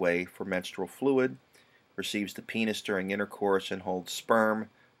passageway for menstrual fluid, receives the penis during intercourse, and holds sperm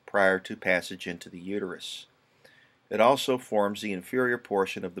prior to passage into the uterus. It also forms the inferior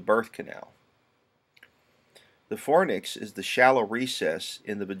portion of the birth canal. The fornix is the shallow recess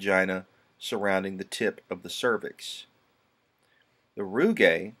in the vagina surrounding the tip of the cervix. The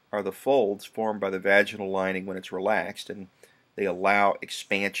rugae are the folds formed by the vaginal lining when it's relaxed, and they allow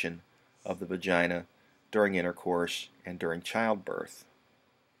expansion of the vagina during intercourse and during childbirth.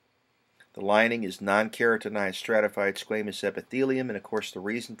 The lining is non-keratinized stratified squamous epithelium, and of course the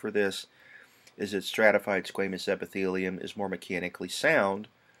reason for this is that stratified squamous epithelium is more mechanically sound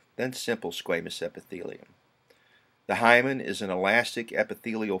than simple squamous epithelium. The hymen is an elastic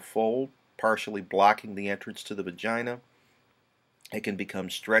epithelial fold partially blocking the entrance to the vagina. It can become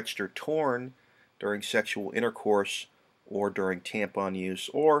stretched or torn during sexual intercourse or during tampon use,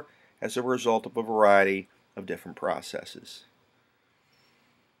 or as a result of a variety of different processes.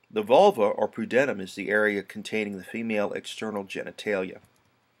 The vulva or pudendum is the area containing the female external genitalia.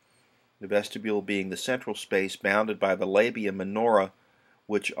 The vestibule being the central space bounded by the labia minora,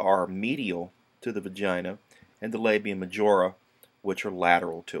 which are medial to the vagina, and the labia majora, which are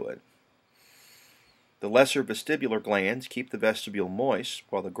lateral to it. The lesser vestibular glands keep the vestibule moist,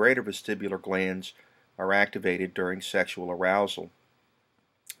 while the greater vestibular glands are activated during sexual arousal.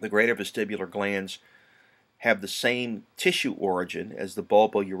 The greater vestibular glands have the same tissue origin as the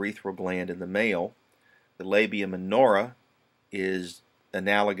bulbourethral gland in the male. The labia minora is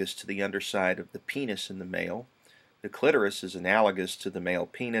analogous to the underside of the penis in the male. The clitoris is analogous to the male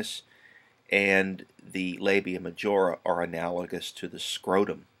penis, and the labia majora are analogous to the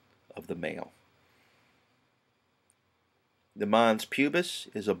scrotum of the male. The mons pubis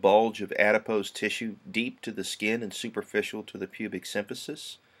is a bulge of adipose tissue deep to the skin and superficial to the pubic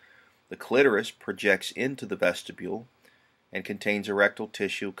symphysis. The clitoris projects into the vestibule and contains erectile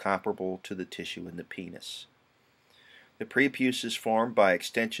tissue comparable to the tissue in the penis. The prepuce is formed by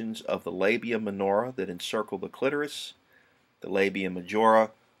extensions of the labia minora that encircle the clitoris. The labia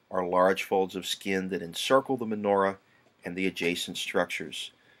majora are large folds of skin that encircle the minora and the adjacent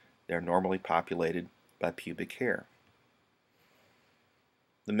structures. They are normally populated by pubic hair.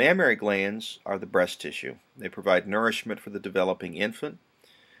 The mammary glands are the breast tissue. They provide nourishment for the developing infant.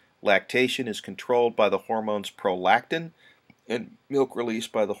 Lactation is controlled by the hormones prolactin and milk release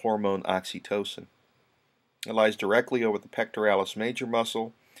by the hormone oxytocin. It lies directly over the pectoralis major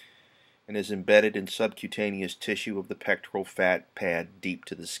muscle and is embedded in subcutaneous tissue of the pectoral fat pad deep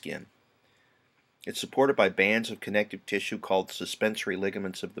to the skin. It's supported by bands of connective tissue called suspensory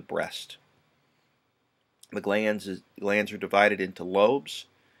ligaments of the breast. The glands are divided into lobes.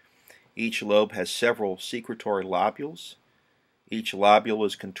 Each lobe has several secretory lobules. Each lobule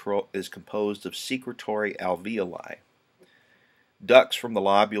is composed of secretory alveoli. Ducts from the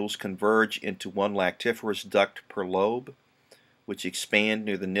lobules converge into one lactiferous duct per lobe, which expand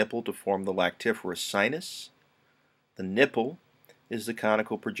near the nipple to form the lactiferous sinus. The nipple is the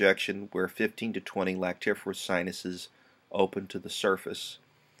conical projection where 15 to 20 lactiferous sinuses open to the surface.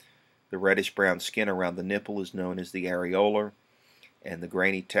 The reddish-brown skin around the nipple is known as the areolar, and the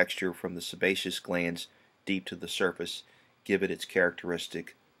grainy texture from the sebaceous glands deep to the surface give it its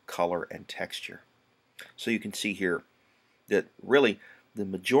characteristic color and texture. So you can see here that really the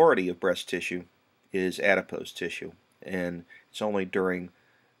majority of breast tissue is adipose tissue, and it's only during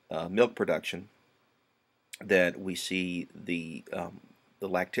milk production that we see the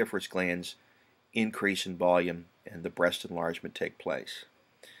lactiferous glands increase in volume and the breast enlargement take place.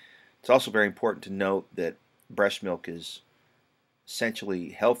 It's also very important to note that breast milk is essentially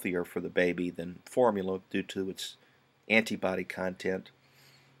healthier for the baby than formula due to its antibody content.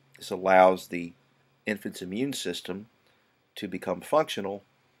 This allows the infant's immune system to become functional,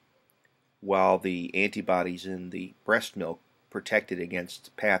 while the antibodies in the breast milk protect it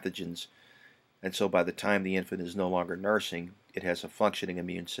against pathogens, and so by the time the infant is no longer nursing, it has a functioning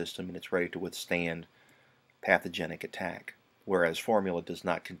immune system and it's ready to withstand pathogenic attack, whereas formula does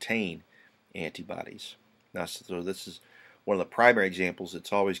not contain antibodies. Now, so this is one of the primary examples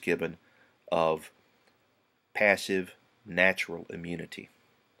that's always given of passive natural immunity.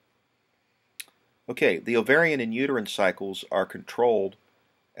 Okay, the ovarian and uterine cycles are controlled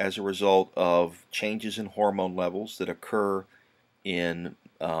as a result of changes in hormone levels that occur in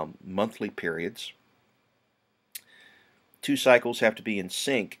monthly periods. 2 cycles have to be in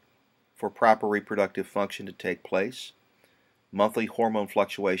sync for proper reproductive function to take place. Monthly hormone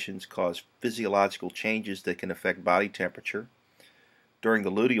fluctuations cause physiological changes that can affect body temperature. During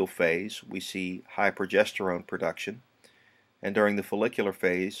the luteal phase, we see high progesterone production, and during the follicular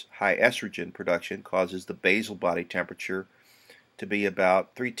phase, high estrogen production causes the basal body temperature to be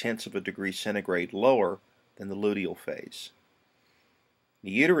about 0.3 of a degree centigrade lower than the luteal phase.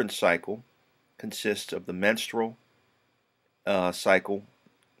 The uterine cycle consists of the menstrual cycle,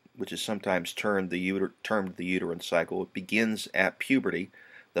 which is sometimes termed the uterine cycle. It begins at puberty.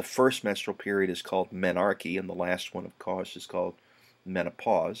 The first menstrual period is called menarche, and the last one, of course, is called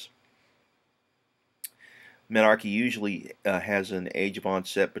menopause. Menarche usually has an age of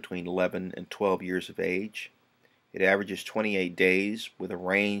onset between 11 and 12 years of age. It averages 28 days with a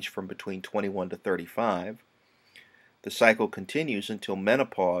range from between 21 to 35. The cycle continues until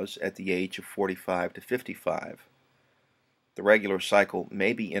menopause at the age of 45 to 55. The regular cycle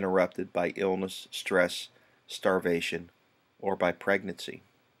may be interrupted by illness, stress, starvation, or by pregnancy.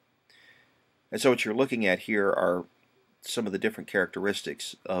 And so what you're looking at here are some of the different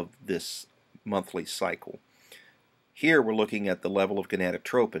characteristics of this monthly cycle. Here we're looking at the level of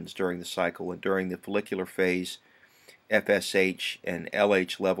gonadotropins during the cycle, and during the follicular phase, FSH and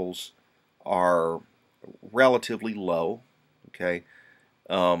LH levels are relatively low, okay?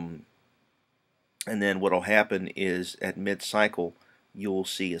 And then what will happen is at mid-cycle you'll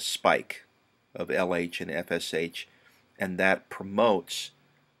see a spike of LH and FSH, and that promotes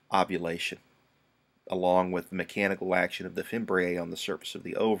ovulation. along with the mechanical action of the fimbriae on the surface of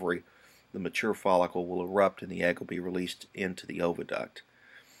the ovary, the mature follicle will erupt and the egg will be released into the oviduct.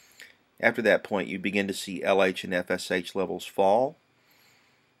 After that point, you begin to see LH and FSH levels fall.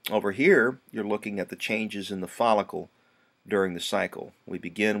 Over here, you're looking at the changes in the follicle during the cycle. We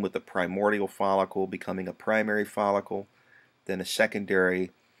begin with the primordial follicle becoming a primary follicle, then a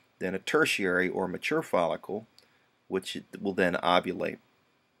secondary, then a tertiary or mature follicle, which will then ovulate.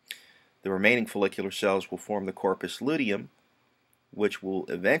 The remaining follicular cells will form the corpus luteum, which will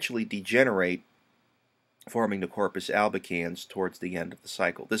eventually degenerate, forming the corpus albicans towards the end of the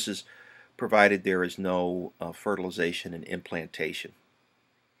cycle. This is provided there is no fertilization and implantation.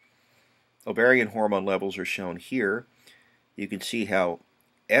 Ovarian hormone levels are shown here. You can see how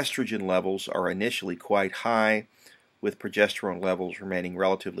estrogen levels are initially quite high, with progesterone levels remaining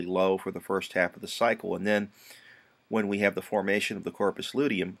relatively low for the first half of the cycle. And then when we have the formation of the corpus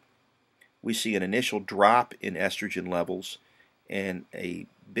luteum, we see an initial drop in estrogen levels and a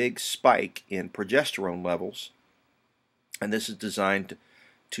big spike in progesterone levels. And this is designed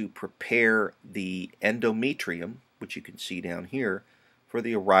to prepare the endometrium, which you can see down here, for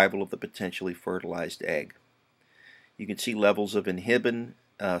the arrival of the potentially fertilized egg. You can see levels of inhibin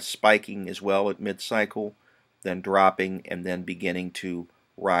spiking as well at mid-cycle, then dropping, and then beginning to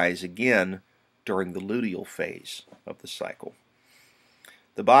rise again during the luteal phase of the cycle.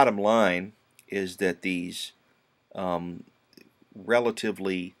 The bottom line is that these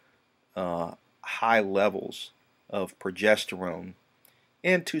relatively high levels of progesterone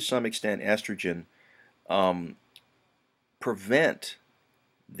and to some extent estrogen prevent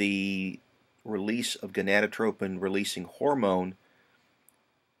the release of gonadotropin releasing hormone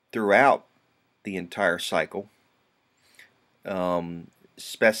throughout the entire cycle,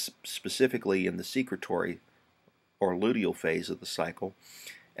 specifically in the secretory or luteal phase of the cycle,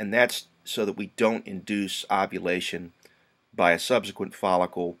 and that's so that we don't induce ovulation by a subsequent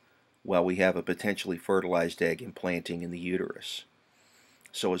follicle while we have a potentially fertilized egg implanting in the uterus.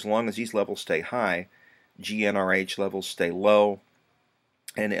 So as long as these levels stay high, GnRH levels stay low,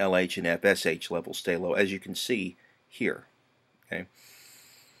 and LH and FSH levels stay low, as you can see here. Okay.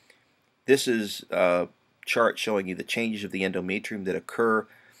 This is a chart showing you the changes of the endometrium that occur.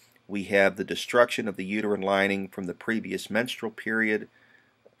 We have the destruction of the uterine lining from the previous menstrual period,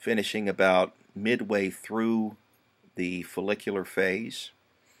 finishing about midway through the follicular phase.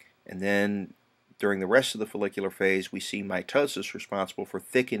 And then during the rest of the follicular phase, we see mitosis responsible for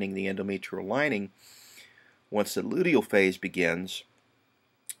thickening the endometrial lining. Once the luteal phase begins,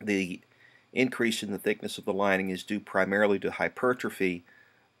 the increase in the thickness of the lining is due primarily to hypertrophy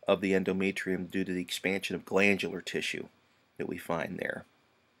of the endometrium due to the expansion of glandular tissue that we find there.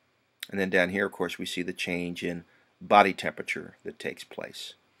 And then down here, of course, we see the change in body temperature that takes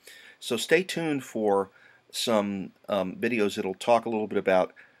place. So stay tuned for some videos that will talk a little bit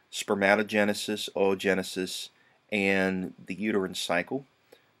about spermatogenesis, oogenesis, and the uterine cycle.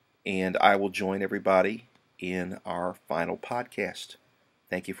 And I will join everybody in our final podcast.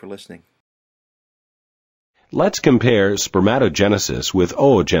 Thank you for listening. Let's compare spermatogenesis with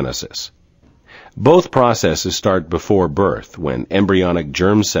oogenesis. Both processes start before birth, when embryonic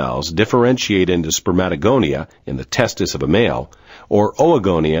germ cells differentiate into spermatogonia in the testis of a male or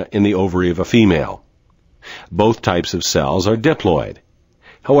oogonia in the ovary of a female. Both types of cells are diploid.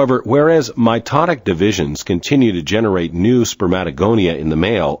 However, whereas mitotic divisions continue to generate new spermatogonia in the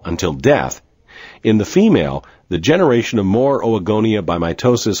male until death, in the female, the generation of more oogonia by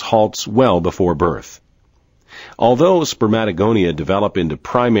mitosis halts well before birth. Although spermatogonia develop into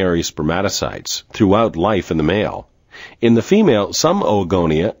primary spermatocytes throughout life in the male, in the female some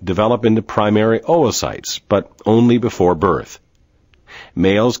oogonia develop into primary oocytes, but only before birth.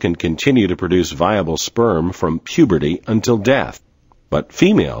 Males can continue to produce viable sperm from puberty until death, but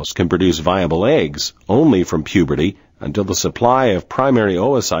females can produce viable eggs only from puberty until the supply of primary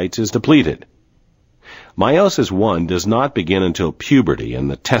oocytes is depleted. Meiosis I does not begin until puberty in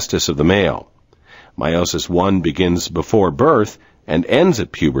the testis of the male. Meiosis I begins before birth and ends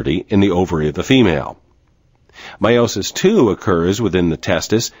at puberty in the ovary of the female. Meiosis II occurs within the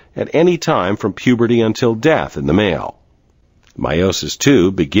testis at any time from puberty until death in the male. Meiosis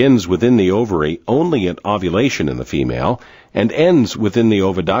II begins within the ovary only at ovulation in the female and ends within the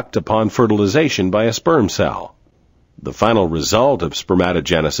oviduct upon fertilization by a sperm cell. The final result of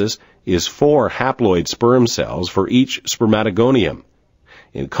spermatogenesis is 4 haploid sperm cells for each spermatogonium.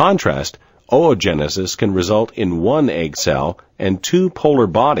 In contrast, oogenesis can result in 1 egg cell and 2 polar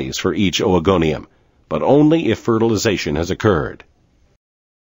bodies for each oogonium, but only if fertilization has occurred.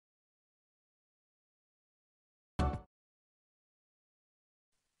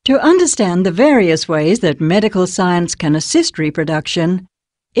 To understand the various ways that medical science can assist reproduction,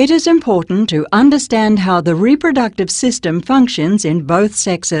 it is important to understand how the reproductive system functions in both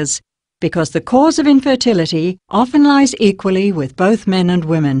sexes, because the cause of infertility often lies equally with both men and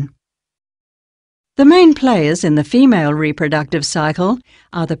women. The main players in the female reproductive cycle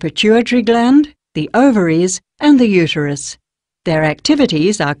are the pituitary gland, the ovaries, and the uterus. Their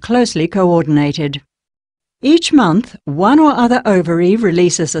activities are closely coordinated. Each month, one or other ovary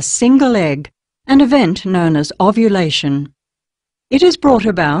releases a single egg, an event known as ovulation. It is brought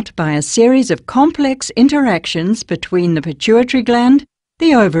about by a series of complex interactions between the pituitary gland,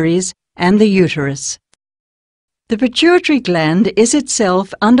 the ovaries, and the uterus. The pituitary gland is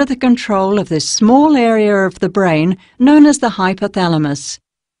itself under the control of this small area of the brain known as the hypothalamus.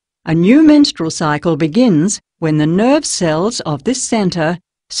 A new menstrual cycle begins when the nerve cells of this center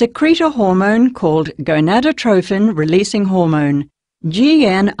secrete a hormone called gonadotrophin-releasing hormone,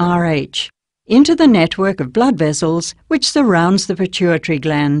 GnRH, into the network of blood vessels which surrounds the pituitary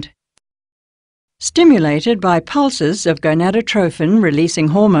gland. Stimulated by pulses of gonadotrophin-releasing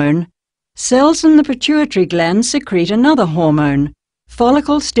hormone, cells in the pituitary gland secrete another hormone,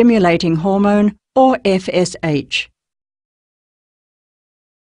 follicle-stimulating hormone, or FSH.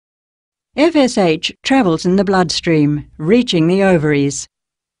 FSH travels in the bloodstream, reaching the ovaries.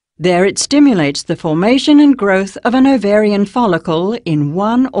 There it stimulates the formation and growth of an ovarian follicle in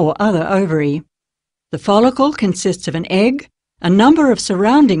one or other ovary. The follicle consists of an egg, a number of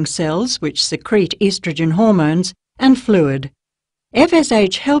surrounding cells which secrete estrogen hormones, and fluid.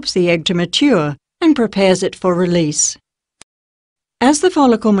 FSH helps the egg to mature and prepares it for release. As the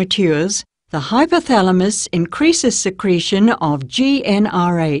follicle matures, the hypothalamus increases secretion of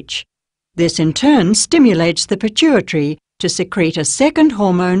GnRH. This in turn stimulates the pituitary to secrete a second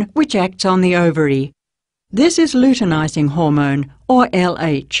hormone which acts on the ovary. This is luteinizing hormone, or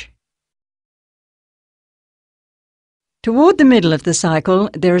LH. Toward the middle of the cycle,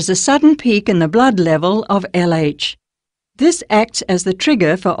 there is a sudden peak in the blood level of LH. This acts as the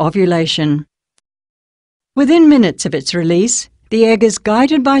trigger for ovulation. Within minutes of its release, the egg is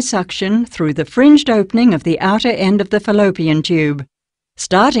guided by suction through the fringed opening of the outer end of the fallopian tube,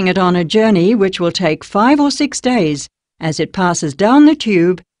 starting it on a journey which will take 5 or 6 days as it passes down the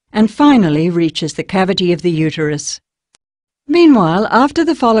tube and finally reaches the cavity of the uterus. Meanwhile, after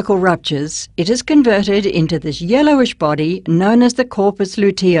the follicle ruptures, it is converted into this yellowish body known as the corpus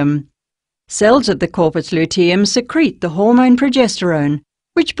luteum. Cells of the corpus luteum secrete the hormone progesterone,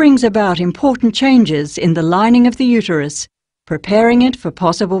 which brings about important changes in the lining of the uterus, preparing it for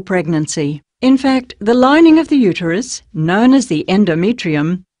possible pregnancy. In fact, the lining of the uterus, known as the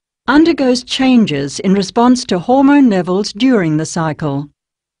endometrium, undergoes changes in response to hormone levels during the cycle.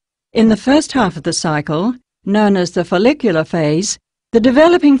 In the first half of the cycle, known as the follicular phase, the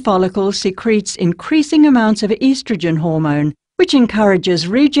developing follicle secretes increasing amounts of estrogen hormone, which encourages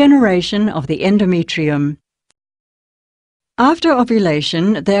regeneration of the endometrium. After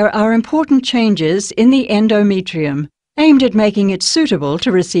ovulation, there are important changes in the endometrium, aimed at making it suitable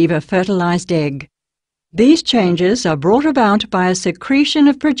to receive a fertilized egg. These changes are brought about by a secretion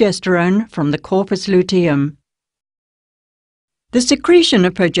of progesterone from the corpus luteum. The secretion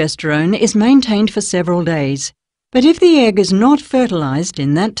of progesterone is maintained for several days, but if the egg is not fertilized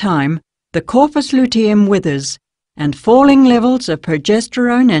in that time, the corpus luteum withers, and falling levels of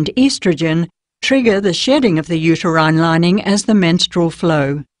progesterone and estrogen trigger the shedding of the uterine lining as the menstrual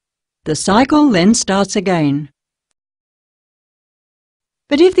flow. The cycle then starts again.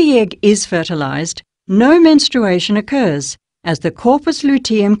 But if the egg is fertilized, no menstruation occurs, as the corpus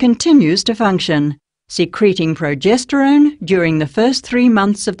luteum continues to function, secreting progesterone during the first 3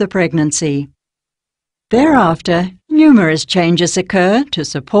 months of the pregnancy. Thereafter, numerous changes occur to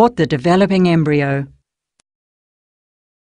support the developing embryo.